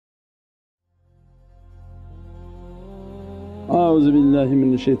A'udhu billahi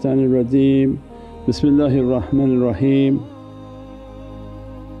minash shaitanir rajeem. Bismillahir Rahmanir Rahim.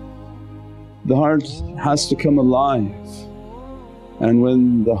 The heart has to come alive, and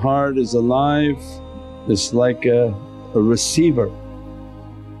when the heart is alive it's like a receiver,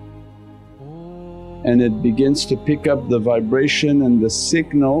 and it begins to pick up the vibration and the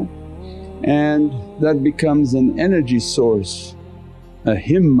signal, and that becomes an energy source, a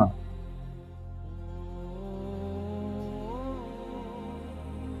himmah.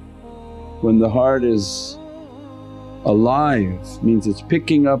 When the heart is alive means it's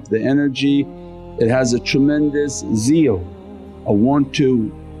picking up the energy, it has a tremendous zeal, a want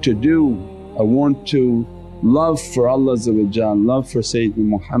to do, a want to love for Allah, love for Sayyidina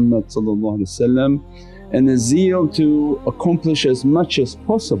Muhammad, and a zeal to accomplish as much as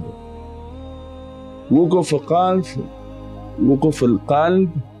possible. Wuquf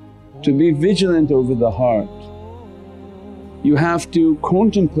al-qalb, to be vigilant over the heart. You have to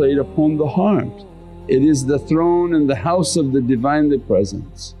contemplate upon the heart. It is the throne and the house of the Divinely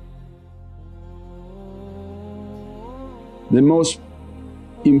Presence. The most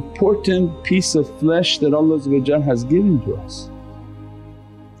important piece of flesh that Allah has given to us.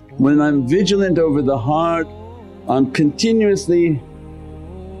 When I'm vigilant over the heart, I'm continuously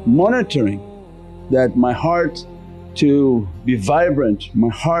monitoring that my heart to be vibrant, my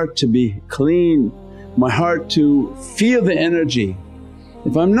heart to be clean, my heart to feel the energy.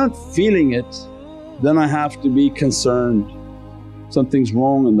 If I'm not feeling it, then I have to be concerned, something's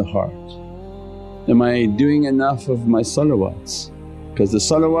wrong in the heart. Am I doing enough of my salawats? Because the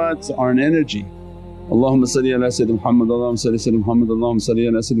salawats are an energy. Allahumma salli ala Sayyidina Muhammad, Allahumma salli ala Sayyidina Muhammad, Allahumma salli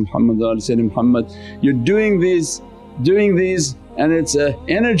ala Sayyidina Muhammad, ala Sayyidina Muhammad. You're doing these and it's an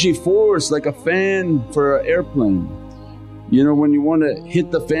energy force like a fan for an airplane. You know when you want to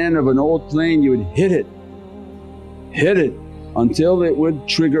hit the fan of an old plane, you would hit it until it would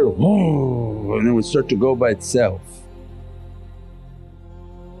trigger, whoa, and it would start to go by itself.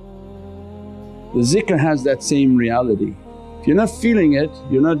 The zikr has that same reality. If you're not feeling it,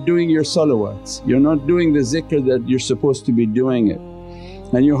 you're not doing your salawats, you're not doing the zikr that you're supposed to be doing it,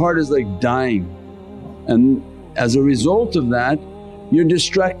 and your heart is like dying. And as a result of that, you're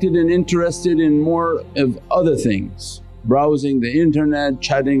distracted and interested in more of other things, browsing the internet,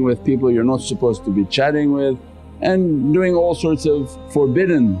 chatting with people you're not supposed to be chatting with, and doing all sorts of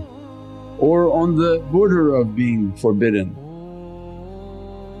forbidden or on the border of being forbidden.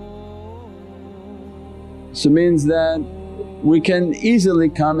 So means that we can easily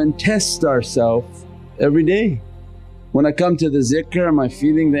come and test ourselves every day. When I come to the zikr, am I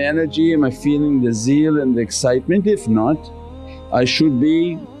feeling the energy, am I feeling the zeal and the excitement? If not, I should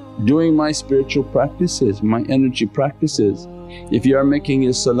be doing my spiritual practices, my energy practices. If you are making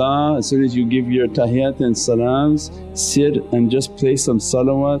your salah, as soon as you give your tahiyat and salams, sit and just play some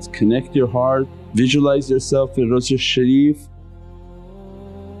salawats, connect your heart, visualize yourself in Rawza Sharif.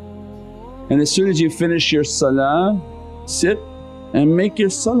 And as soon as you finish your salah, sit and make your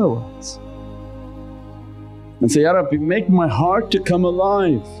salawats and say, Ya Rabbi, make my heart to come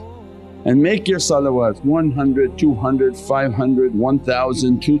alive, and make your salawats 100, 200, 500,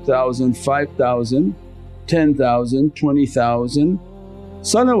 1000, 2000, 5000, 10,000, 20,000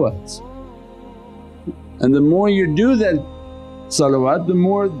 salawats. And the more you do that salawat, the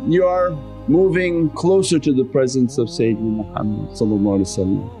more you are moving closer to the presence of Sayyidina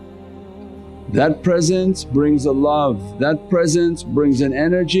Muhammad. That presence brings a love, that presence brings an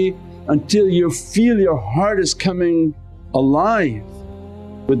energy until you feel your heart is coming alive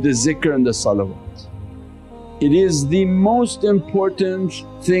with the zikr and the salawat. It is the most important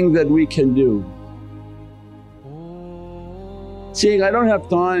thing that we can do. Saying, I don't have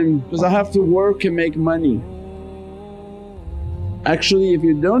time because I have to work and make money. Actually, if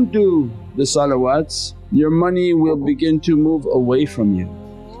you don't do the salawats, your money will begin to move away from you.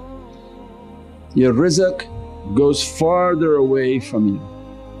 Your rizq goes farther away from you,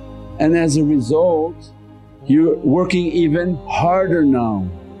 and as a result you're working even harder now,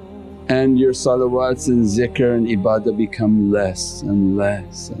 and your salawats and zikr and ibadah become less and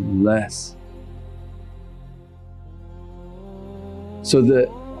less and less. So the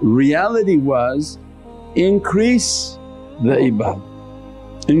reality was increase the ibadah,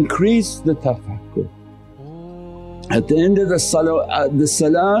 increase the tafakkur. At the end of the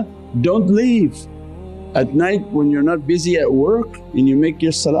salah, don't leave. At night when you're not busy at work and you make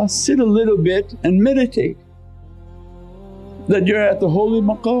your salah, sit a little bit and meditate that you're at the holy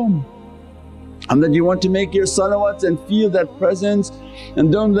maqam, and that you want to make your salawats and feel that presence,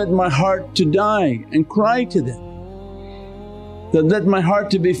 and don't let my heart to die and cry to them. That let my heart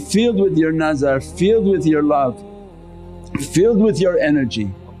to be filled with your nazar, filled with your love. filled with your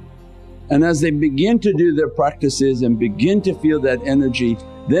energy. And as they begin to do their practices and begin to feel that energy,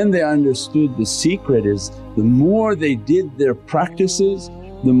 then they understood the secret is the more they did their practices,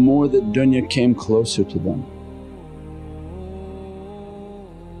 the more the dunya came closer to them.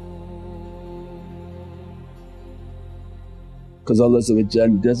 Because Allah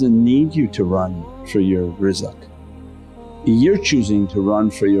doesn't need you to run for your rizq. You're choosing to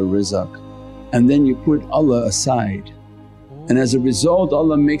run for your rizq and then you put Allah aside, and as a result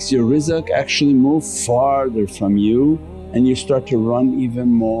Allah makes your rizq actually move farther from you and you start to run even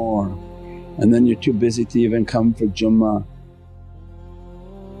more, and then you're too busy to even come for Jummah.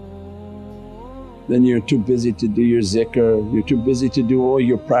 Then you're too busy to do your zikr, you're too busy to do all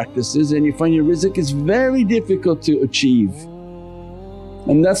your practices, and you find your rizq is very difficult to achieve.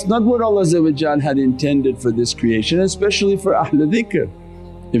 And that's not what Allah had intended for this creation, especially for ahlul dhikr.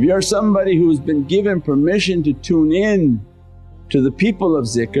 If you're somebody who's been given permission to tune in to the people of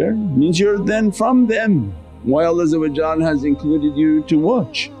zikr, means you're then from them. Why Allah has included you to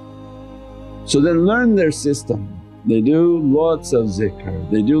watch. So then learn their system. They do lots of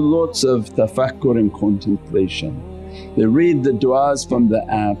zikr, they do lots of tafakkur and contemplation. They read the du'as from the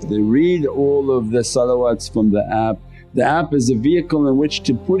app, they read all of the salawats from the app. The app is a vehicle in which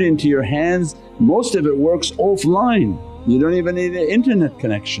to put into your hands, most of it works offline, you don't even need an internet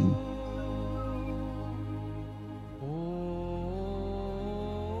connection.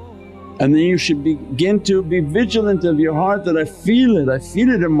 And then you should begin to be vigilant of your heart that I feel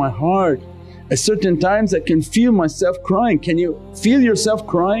it in my heart. At certain times I can feel myself crying. Can you feel yourself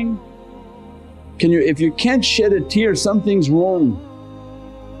crying? Can you, if you can't shed a tear, something's wrong.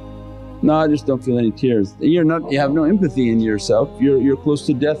 No, I just don't feel any tears. You have no empathy in yourself, you're close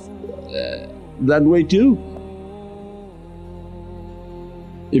to death that way too.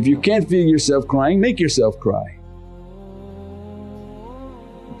 If you can't feel yourself crying, make yourself cry.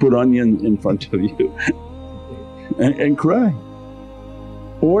 Put onion in front of you and cry.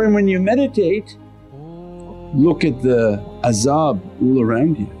 Or when you meditate, look at the azab all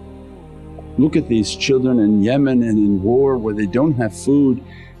around you. Look at these children in Yemen and in war where they don't have food,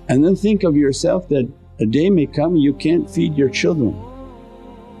 and then think of yourself that a day may come you can't feed your children.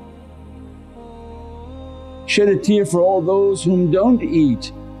 Shed a tear for all those whom don't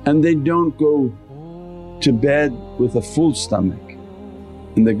eat and they don't go to bed with a full stomach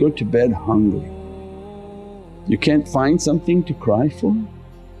and they go to bed hungry. You can't find something to cry for?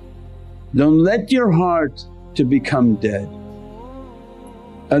 Don't let your heart to become dead.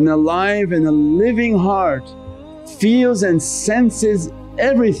 An alive and a living heart feels and senses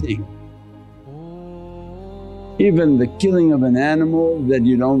everything. Even the killing of an animal that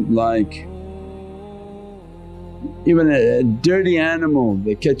you don't like, even a dirty animal,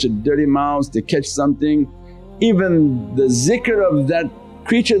 they catch a dirty mouse, they catch something, even the zikr of that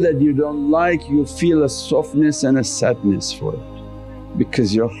creature that you don't like, you feel a softness and a sadness for it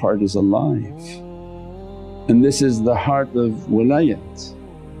because your heart is alive. And this is the heart of wilayat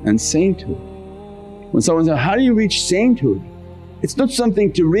and sainthood. When someone says, how do you reach sainthood? It's not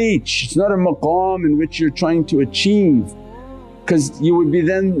something to reach, it's not a maqam in which you're trying to achieve, because you would be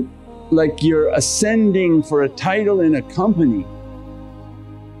then like you're ascending for a title in a company.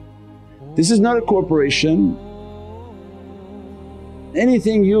 This is not a corporation.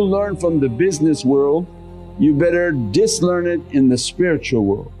 Anything you learn from the business world, you better dislearn it in the spiritual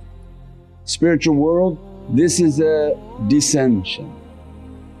world. Spiritual world, this is a descension.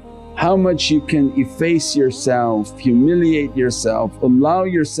 How much you can efface yourself, humiliate yourself, allow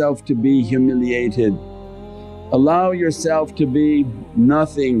yourself to be humiliated, allow yourself to be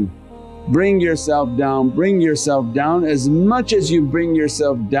nothing, bring yourself down. As much as you bring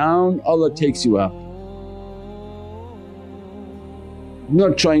yourself down, Allah takes you up.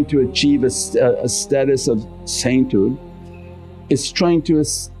 Not trying to achieve a status of sainthood, it's trying to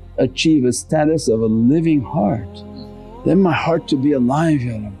achieve a status of a living heart. Then my heart to be alive,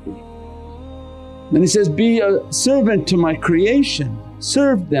 Ya Rabbi. Then He says, be a servant to my creation,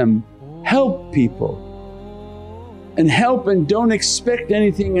 serve them, help people and help and don't expect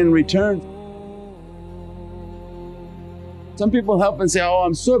anything in return. Some people help and say, oh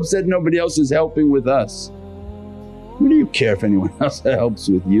I'm so upset nobody else is helping with us. What do you care if anyone else helps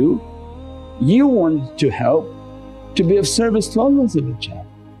with you? You want to help to be of service to Allah.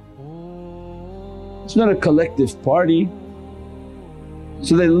 It's not a collective party.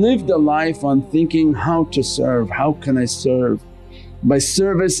 So they lived a life on thinking how to serve, how can I serve? By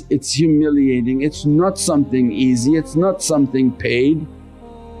service it's humiliating, it's not something easy, it's not something paid.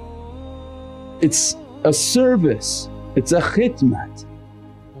 It's a service, it's a khidmat.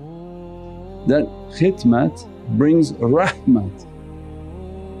 that khidmat brings rahmat.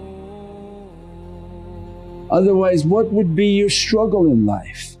 Otherwise what would be your struggle in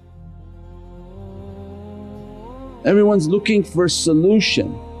life? Everyone's looking for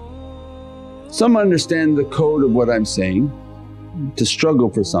solution. Some understand the code of what I'm saying, to struggle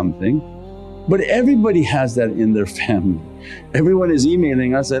for something, but everybody has that in their family. Everyone is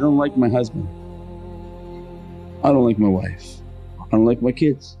emailing us, I don't like my husband, I don't like my wife, I don't like my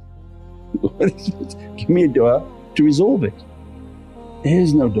kids. Give me a dua to resolve it. There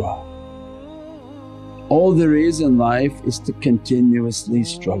is no dua. All there is in life is to continuously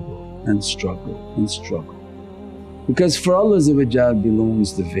struggle and struggle and struggle, because for Allah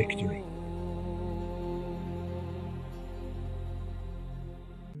belongs the victory.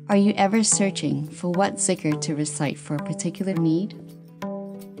 Are you ever searching for what zikr to recite for a particular need?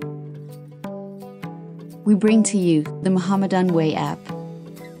 We bring to you the Muhammadan Way app,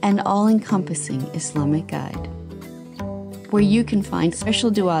 an all-encompassing Islamic guide, where you can find special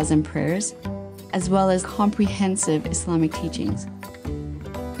du'as and prayers, as well as comprehensive Islamic teachings.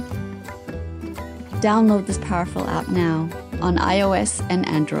 Download this powerful app now on iOS and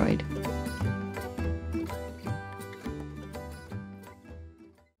Android.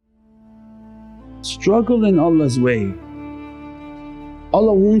 Struggle in Allah's way.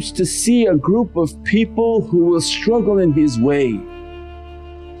 Allah wants to see a group of people who will struggle in His way.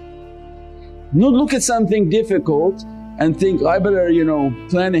 Not look at something difficult and think, I better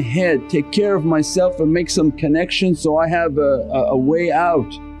plan ahead, take care of myself and make some connections so I have a way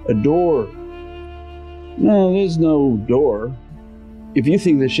out, a door. No, there's no door. If you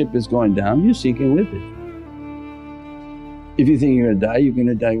think the ship is going down, you're sinking with it. If you think you're gonna die, you're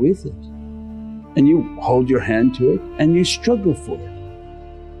gonna die with it. And you hold your hand to it and you struggle for it.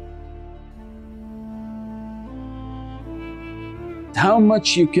 How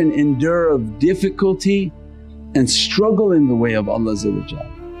much you can endure of difficulty and struggle in the way of Allah,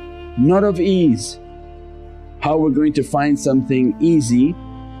 not of ease. How we're going to find something easy,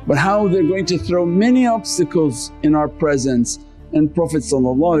 but how they're going to throw many obstacles in our presence. And Prophet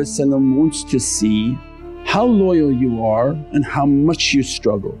wants to see how loyal you are and how much you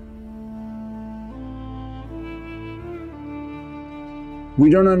struggle. We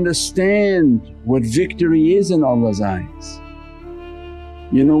don't understand what victory is in Allah's eyes.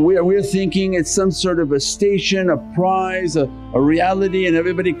 We're thinking it's some sort of a station, a prize, a reality, and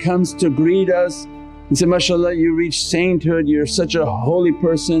everybody comes to greet us and say, MashaAllah, you reached sainthood, you're such a holy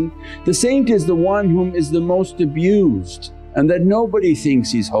person. The saint is the one whom is the most abused and that nobody thinks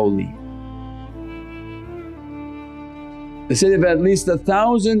he's holy. They said, if at least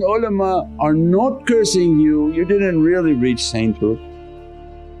 1,000 ulama are not cursing you, you didn't really reach sainthood,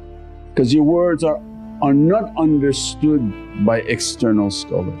 because your words are not understood by external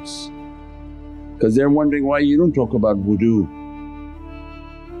scholars, because they're wondering why you don't talk about wudu,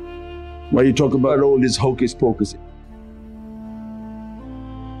 why you talk about all this hocus pocus.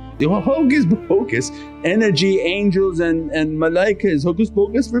 Hocus pocus, energy, angels and malaika is hocus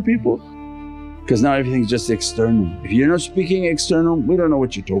pocus for people, because now everything's just external. If you're not speaking external, we don't know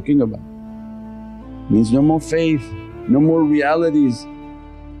what you're talking about. It means no more faith, no more realities.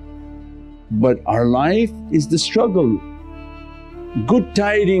 But our life is the struggle. Good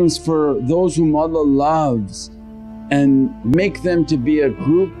tidings for those whom Allah loves and make them to be a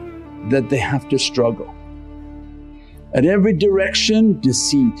group that they have to struggle. At every direction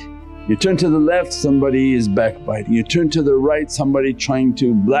deceit. You turn to the left, somebody is backbiting. You turn to the right, somebody trying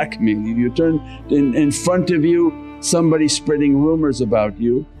to blackmail you. You turn in front of you, somebody spreading rumors about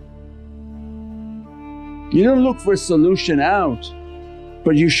you. You don't look for a solution out,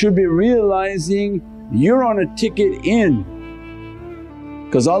 but you should be realizing you're on a ticket in,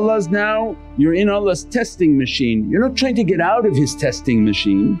 because Allah's now, you're in Allah's testing machine. You're not trying to get out of His testing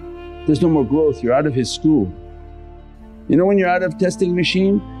machine, there's no more growth, you're out of His school. When you're out of testing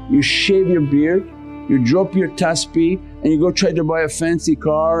machine, you shave your beard, you drop your tasbih and you go try to buy a fancy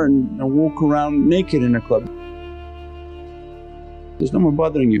car and walk around naked in a club. There's no more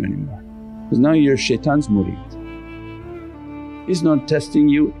bothering you anymore, because now you're shaitan's murid. He's not testing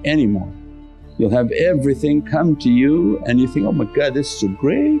you anymore. You'll have everything come to you and you think, oh my God, this is so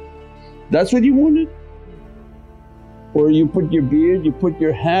great, that's what you wanted? Or you put your beard, you put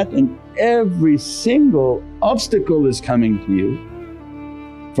your hat, and every single obstacle is coming to you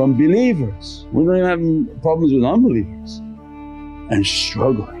from believers. We don't even have problems with unbelievers, and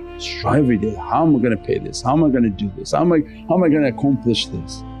struggling every day, how am I going to pay this, how am I going to do this, how am I going to accomplish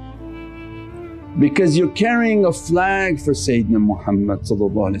this? Because you're carrying a flag for Sayyidina Muhammad,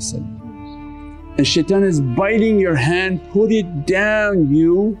 and shaitan is biting your hand, put it down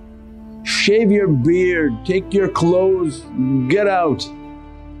you, shave your beard, take your clothes, get out.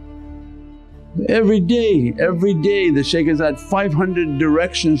 Every day the shaykh has had 500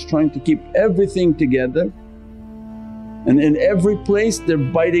 directions trying to keep everything together, and in every place they're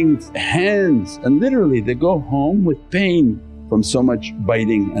biting hands, and literally they go home with pain from so much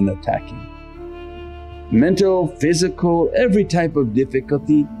biting and attacking. Mental, physical, every type of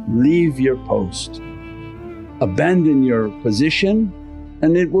difficulty, leave your post, abandon your position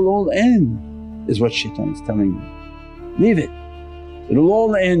and it will all end, is what shaitan is telling you. Leave it, it'll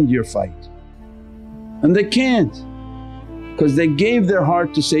all end your fight. And they can't, because they gave their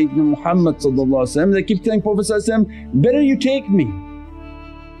heart to Sayyidina Muhammad. They keep telling Prophet, better you take me,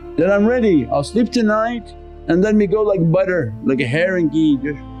 that I'm ready, I'll sleep tonight and let me go like butter, like a hair and ghee,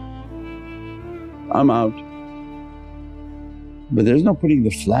 I'm out. But there's no putting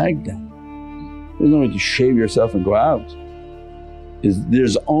the flag down, there's no way to shave yourself and go out.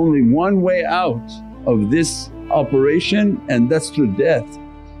 There's only one way out of this operation, and that's through death.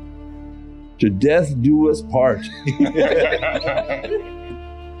 To death do us part.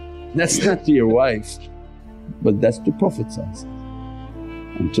 That's not to your wife, but that's to Prophet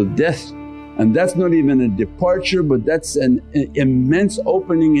until death. And that's not even a departure, but that's an immense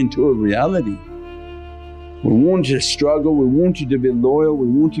opening into a reality. We want you to struggle, we want you to be loyal, we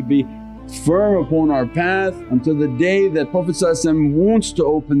want you to be firm upon our path until the day that Prophet wants to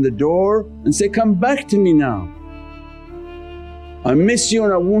open the door and say, come back to me now. I miss you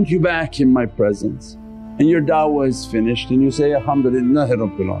and I want you back in my presence. And your da'wah is finished and you say, Alhamdulillahi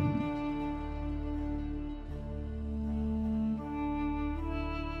Rabbil Alameen.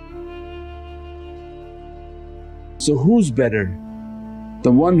 So who's better?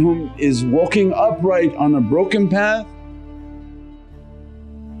 The one whom is walking upright on a broken path?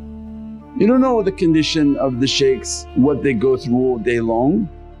 You don't know the condition of the shaykhs, what they go through all day long.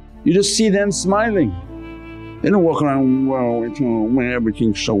 You just see them smiling. They don't walk around, well,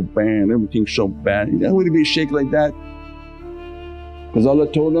 everything's so bad, everything's so bad. You don't want to be a shaykh like that, because Allah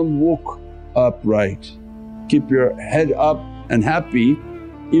told them, walk upright, keep your head up and happy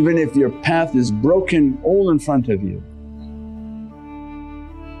even if your path is broken all in front of you.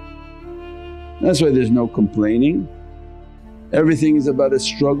 That's why there's no complaining. Everything is about a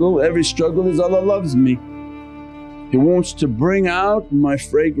struggle, every struggle is Allah loves me. He wants to bring out my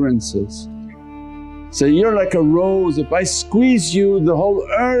fragrances. So you're like a rose, if I squeeze you the whole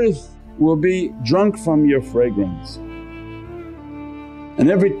earth will be drunk from your fragrance. And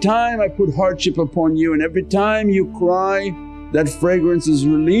every time I put hardship upon you and every time you cry, that fragrance is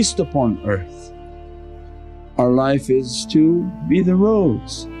released upon earth. Our life is to be the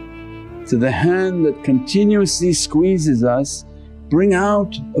rose. To the hand that continuously squeezes us, bring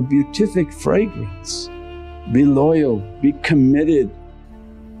out a beatific fragrance. Be loyal, be committed,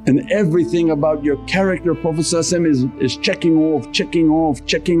 and everything about your character Prophet is checking off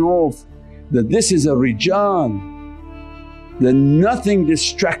that this is a rijal, that nothing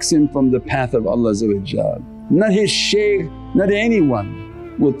distracts him from the path of Allah. Not his shaykh, not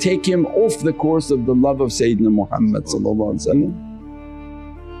anyone will take him off the course of the love of Sayyidina Muhammad.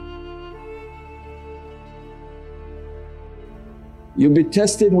 You'll be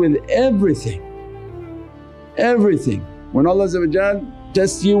tested with everything, everything. When Allah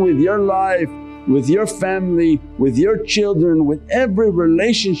tests you with your life, with your family, with your children, with every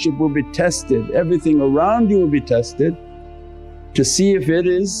relationship will be tested, everything around you will be tested to see if it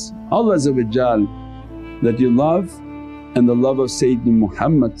is Allah that you love, and the love of Sayyidina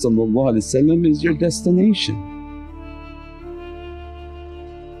Muhammad is your destination.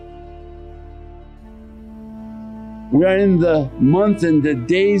 We are in the month and the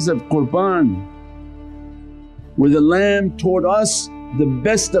days of Qurban, where the Lamb taught us the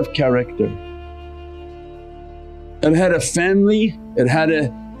best of character. It had a family, it had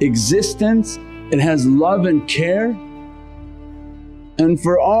an existence, it has love and care. And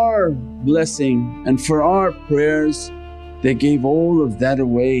for our blessing and for our prayers, they gave all of that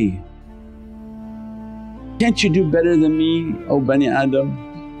away. Can't you do better than me, O Bani Adam?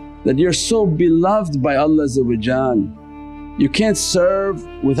 That you're so beloved by Allah. You can't serve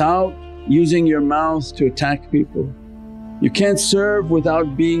without using your mouth to attack people. You can't serve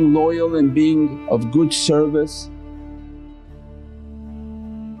without being loyal and being of good service.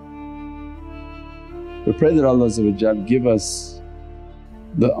 We pray that Allah give us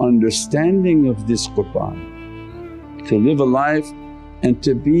the understanding of this Qurban, to live a life and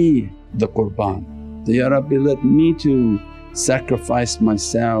to be the Qurban. Ya Rabbi, let me to sacrifice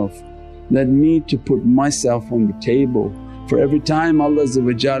myself, let me to put myself on the table. For every time Allah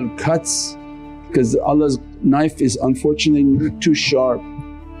cuts, because Allah's knife is unfortunately too sharp,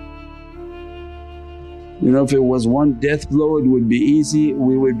 If it was one death blow it would be easy,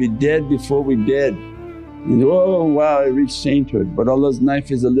 we would be dead before we dead. And oh wow, I reached sainthood. But Allah's knife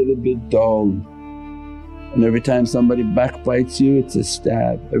is a little bit dull, and every time somebody backbites you it's a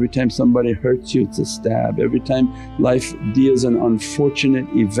stab, every time somebody hurts you it's a stab, every time life deals an unfortunate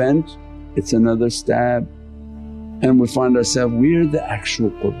event it's another stab. And we find ourselves, we're the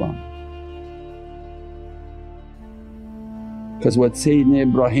actual qurban. Because what Sayyidina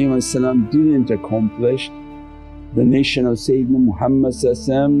Ibrahim didn't accomplish, the nation of Sayyidina Muhammad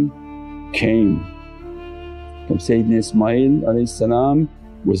came. From Sayyidina Ismail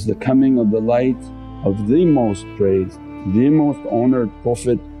was the coming of the light of the most praised, the most honoured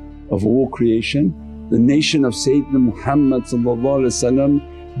Prophet of all creation. The nation of Sayyidina Muhammad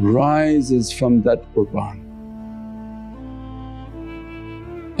rises from that qurban.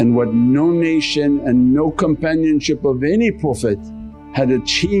 And what no nation and no companionship of any Prophet had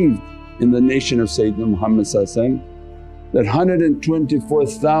achieved in the nation of Sayyidina Muhammad, that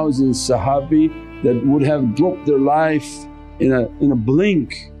 124,000 Sahabi that would have dropped their life in a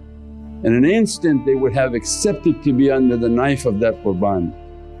blink, in an instant they would have accepted to be under the knife of that qurban.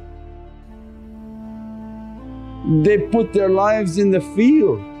 They put their lives in the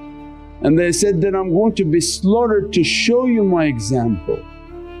field and they said that, I'm going to be slaughtered to show you my example.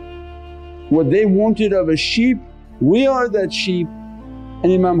 What they wanted of a sheep, we are that sheep.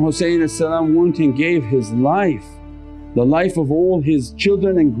 And Imam Husayn went and gave his life, the life of all his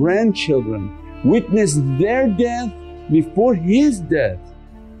children and grandchildren, witnessed their death before his death.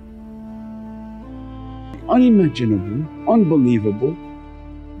 Unimaginable, unbelievable.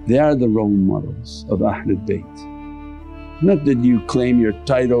 They are the role models of ahlul bayt. Not that you claim your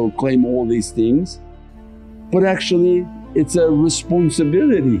title, claim all these things, but actually it's a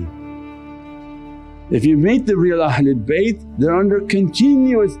responsibility. If you meet the real ahlul bayt, they're under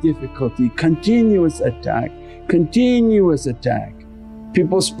continuous difficulty, continuous attack, continuous attack.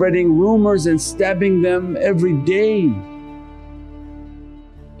 People spreading rumours and stabbing them every day.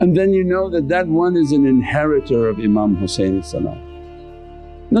 And then you know that that one is an inheritor of Imam Husayn.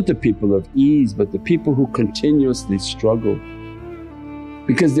 Not the people of ease but the people who continuously struggle,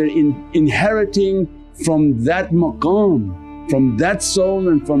 because they're inheriting from that maqam, from that soul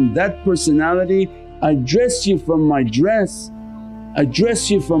and from that personality. I dress you from my dress, I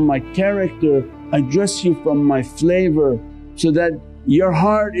dress you from my character, I dress you from my flavour, so that your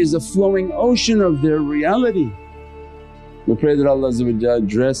heart is a flowing ocean of their reality. We pray that Allah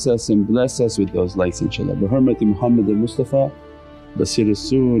dress us and bless us with those lights inshaAllah. Bi hurmati Muhammad al-Mustafa Basir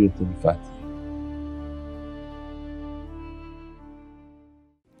Surat al-Fatiha.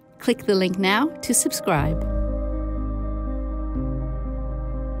 Click the link now to subscribe.